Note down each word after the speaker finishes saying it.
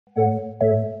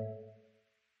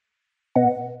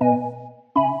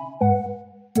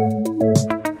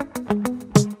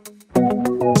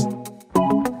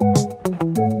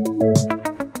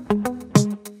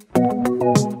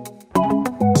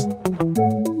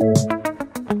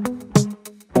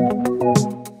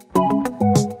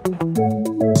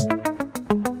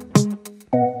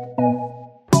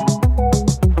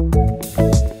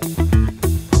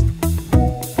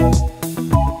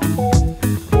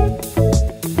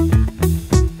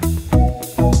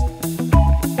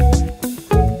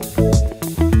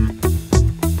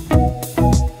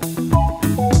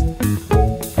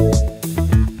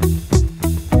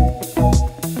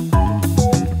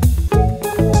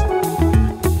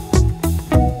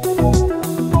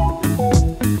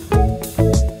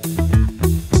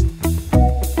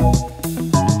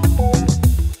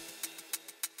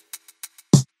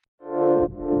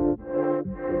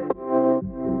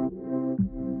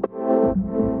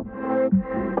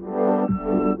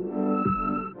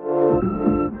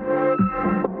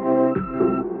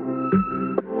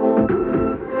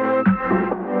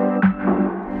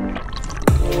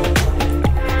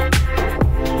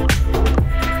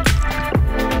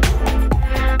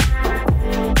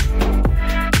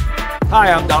Hi,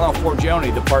 I'm Donald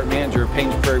Forgione, the park manager of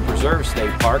Paynes Prairie Preserve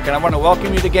State Park, and I want to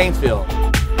welcome you to Gainesville.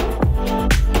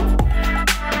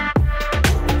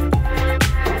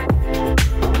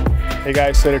 Hey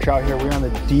guys, Soda Trout here. We're on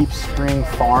the Deep Spring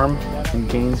Farm in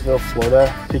Gainesville,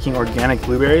 Florida, picking organic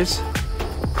blueberries.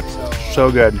 So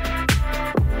good.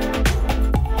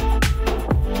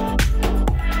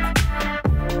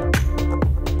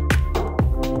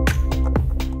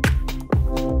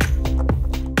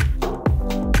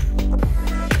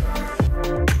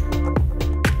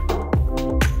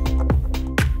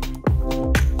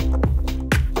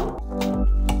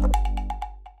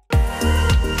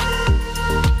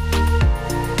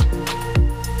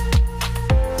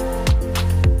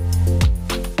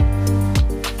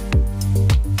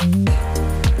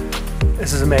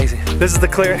 This is amazing. This is the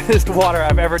clearest water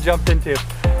I've ever jumped into,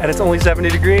 and it's only 70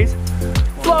 degrees.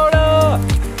 Florida!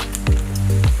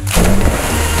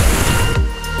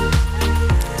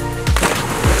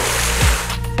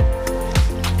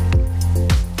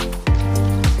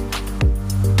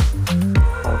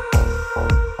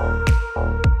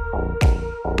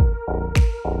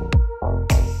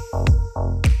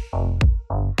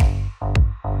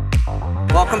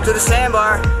 Welcome to the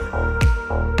sandbar.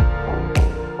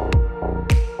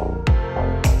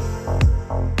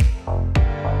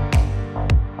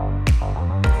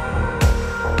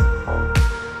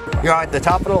 You're at the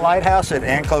top of the lighthouse at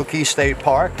Anclote State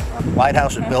Park. The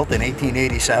lighthouse was built in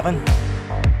 1887.